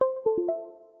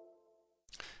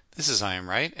This is I Am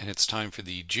Right, and it's time for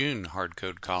the June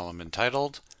Hardcode column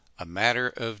entitled A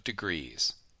Matter of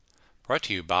Degrees. Brought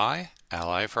to you by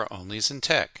Ally for Onlys in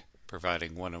Tech,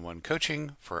 providing one-on-one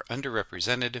coaching for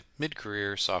underrepresented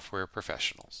mid-career software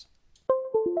professionals.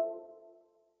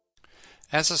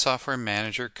 As a software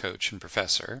manager, coach, and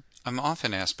professor, I'm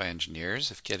often asked by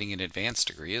engineers if getting an advanced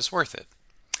degree is worth it.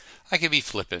 I could be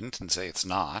flippant and say it's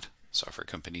not. Software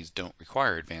companies don't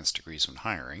require advanced degrees when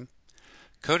hiring.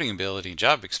 Coding ability and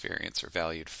job experience are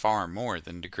valued far more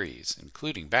than degrees,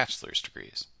 including bachelor's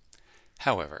degrees.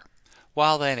 However,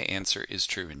 while that answer is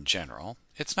true in general,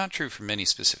 it's not true for many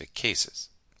specific cases.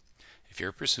 If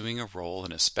you're pursuing a role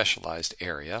in a specialized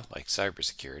area like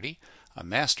cybersecurity, a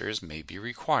master's may be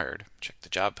required. Check the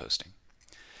job posting.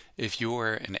 If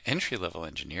you're an entry-level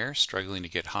engineer struggling to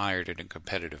get hired in a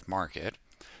competitive market,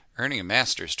 earning a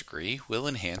master's degree will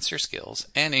enhance your skills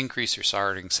and increase your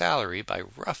starting salary by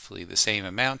roughly the same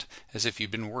amount as if you've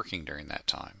been working during that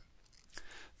time.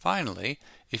 Finally,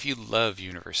 if you love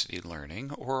university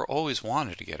learning or always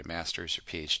wanted to get a master's or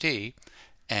PhD,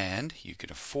 and you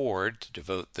can afford to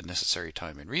devote the necessary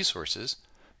time and resources,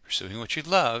 pursuing what you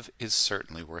love is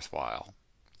certainly worthwhile.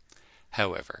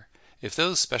 However, if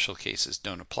those special cases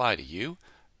don't apply to you,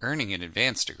 earning an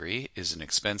advanced degree is an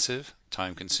expensive,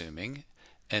 time-consuming,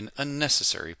 an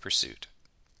unnecessary pursuit.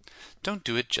 Don't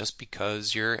do it just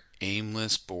because you're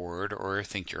aimless, bored, or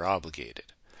think you're obligated.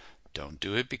 Don't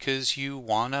do it because you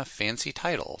want a fancy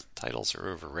title. Titles are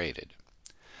overrated.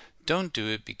 Don't do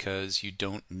it because you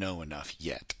don't know enough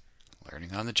yet.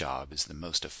 Learning on the job is the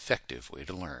most effective way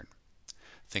to learn.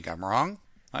 Think I'm wrong?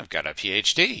 I've got a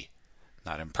PhD.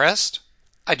 Not impressed?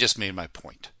 I just made my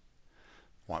point.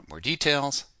 Want more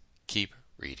details? Keep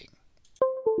reading.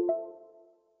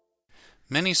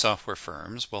 Many software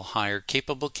firms will hire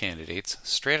capable candidates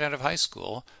straight out of high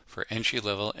school for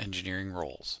entry-level engineering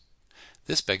roles.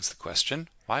 This begs the question,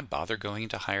 why bother going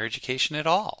into higher education at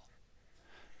all?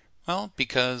 Well,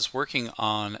 because working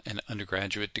on an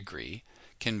undergraduate degree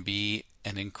can be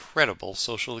an incredible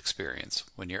social experience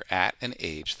when you're at an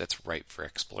age that's ripe for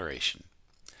exploration.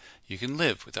 You can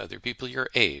live with other people your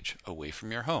age away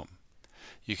from your home.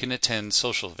 You can attend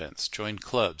social events, join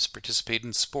clubs, participate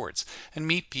in sports, and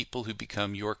meet people who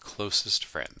become your closest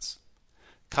friends.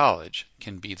 College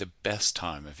can be the best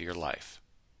time of your life.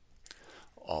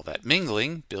 All that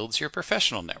mingling builds your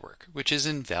professional network, which is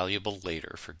invaluable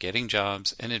later for getting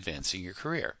jobs and advancing your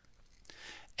career.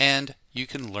 And you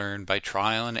can learn by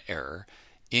trial and error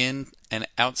in and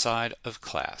outside of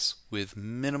class with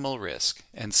minimal risk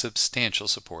and substantial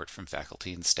support from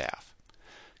faculty and staff.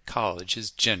 College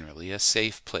is generally a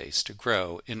safe place to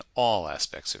grow in all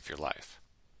aspects of your life.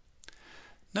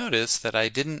 Notice that I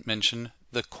didn't mention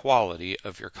the quality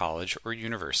of your college or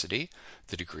university,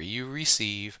 the degree you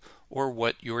receive, or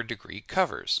what your degree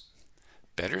covers.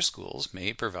 Better schools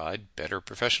may provide better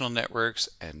professional networks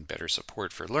and better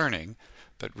support for learning,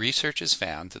 but research has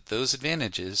found that those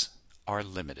advantages are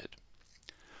limited.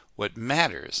 What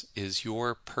matters is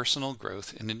your personal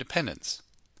growth and independence.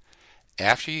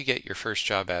 After you get your first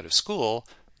job out of school,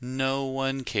 no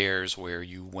one cares where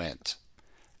you went.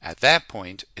 At that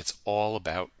point, it's all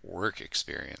about work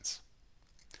experience.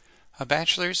 A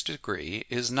bachelor's degree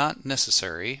is not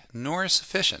necessary nor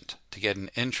sufficient to get an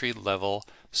entry-level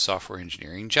software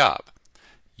engineering job.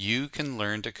 You can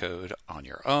learn to code on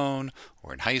your own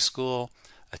or in high school,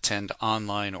 attend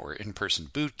online or in-person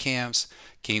boot camps,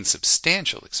 gain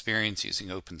substantial experience using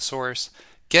open source,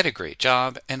 get a great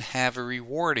job, and have a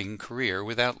rewarding career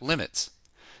without limits.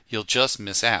 You'll just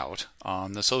miss out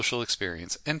on the social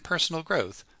experience and personal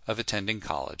growth of attending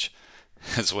college,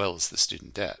 as well as the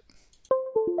student debt.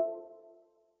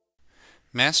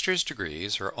 Master's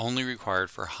degrees are only required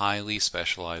for highly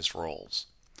specialized roles.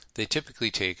 They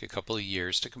typically take a couple of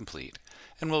years to complete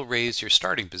and will raise your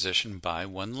starting position by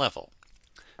one level.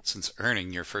 Since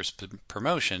earning your first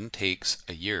promotion takes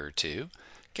a year or two,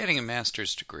 getting a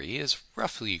master's degree is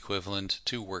roughly equivalent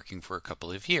to working for a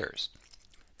couple of years.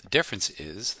 The difference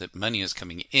is that money is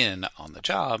coming in on the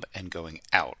job and going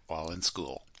out while in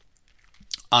school.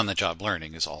 On-the-job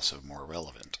learning is also more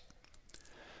relevant.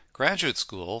 Graduate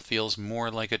school feels more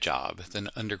like a job than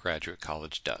undergraduate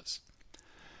college does.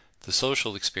 The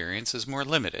social experience is more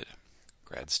limited.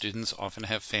 Grad students often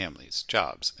have families,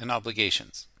 jobs, and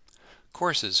obligations.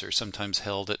 Courses are sometimes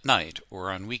held at night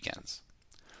or on weekends.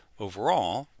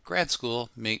 Overall, grad school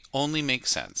may only make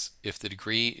sense if the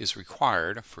degree is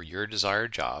required for your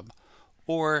desired job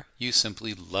or you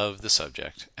simply love the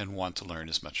subject and want to learn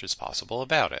as much as possible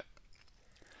about it.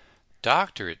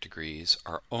 Doctorate degrees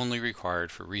are only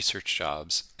required for research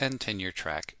jobs and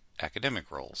tenure-track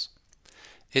academic roles.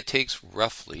 It takes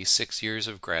roughly 6 years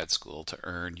of grad school to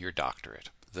earn your doctorate,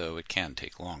 though it can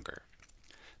take longer.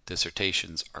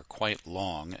 Dissertations are quite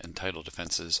long and title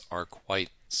defenses are quite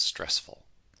stressful.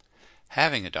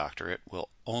 Having a doctorate will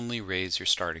only raise your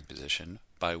starting position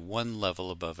by one level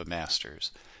above a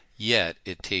master's, yet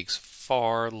it takes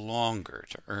far longer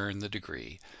to earn the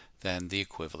degree than the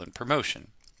equivalent promotion.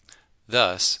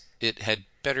 Thus, it had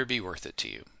better be worth it to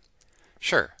you.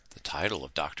 Sure, the title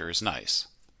of doctor is nice,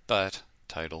 but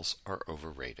titles are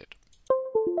overrated.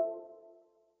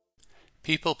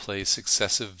 People place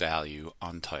excessive value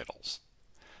on titles.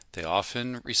 They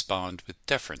often respond with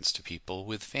deference to people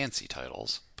with fancy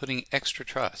titles, putting extra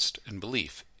trust and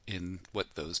belief in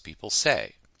what those people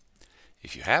say.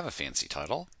 If you have a fancy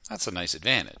title, that's a nice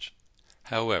advantage.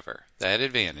 However, that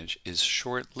advantage is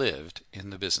short-lived in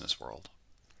the business world.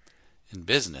 In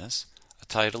business, a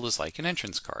title is like an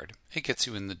entrance card. It gets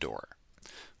you in the door.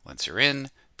 Once you're in,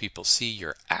 people see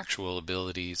your actual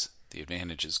abilities, the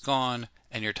advantage is gone,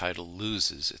 and your title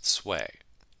loses its sway.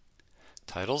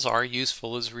 Titles are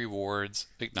useful as rewards,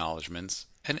 acknowledgments,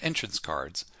 and entrance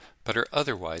cards, but are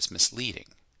otherwise misleading.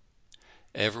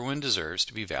 Everyone deserves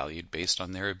to be valued based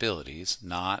on their abilities,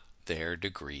 not their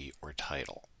degree or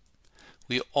title.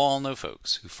 We all know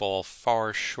folks who fall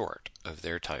far short of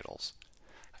their titles.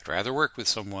 I'd rather work with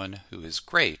someone who is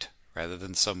great rather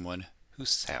than someone who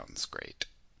sounds great.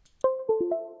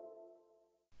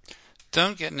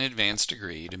 Don't get an advanced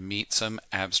degree to meet some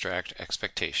abstract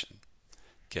expectation.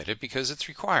 Get it because it's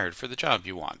required for the job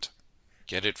you want.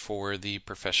 Get it for the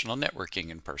professional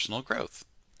networking and personal growth.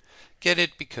 Get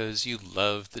it because you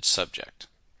love the subject.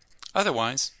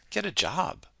 Otherwise, get a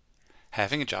job.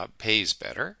 Having a job pays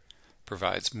better,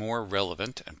 provides more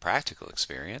relevant and practical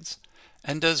experience,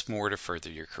 and does more to further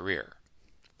your career.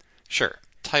 Sure,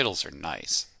 titles are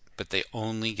nice, but they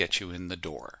only get you in the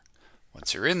door.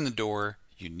 Once you're in the door,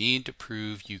 you need to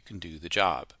prove you can do the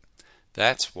job.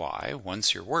 That's why,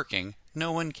 once you're working,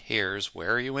 no one cares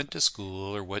where you went to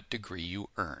school or what degree you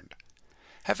earned.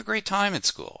 Have a great time at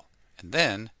school, and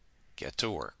then get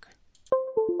to work.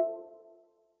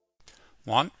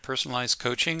 Want personalized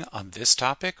coaching on this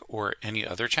topic or any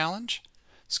other challenge?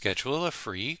 Schedule a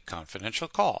free confidential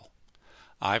call.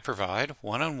 I provide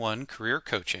one-on-one career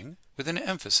coaching with an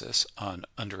emphasis on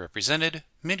underrepresented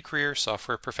mid-career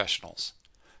software professionals.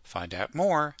 Find out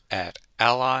more at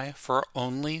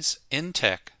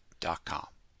allyforonlysintech.com.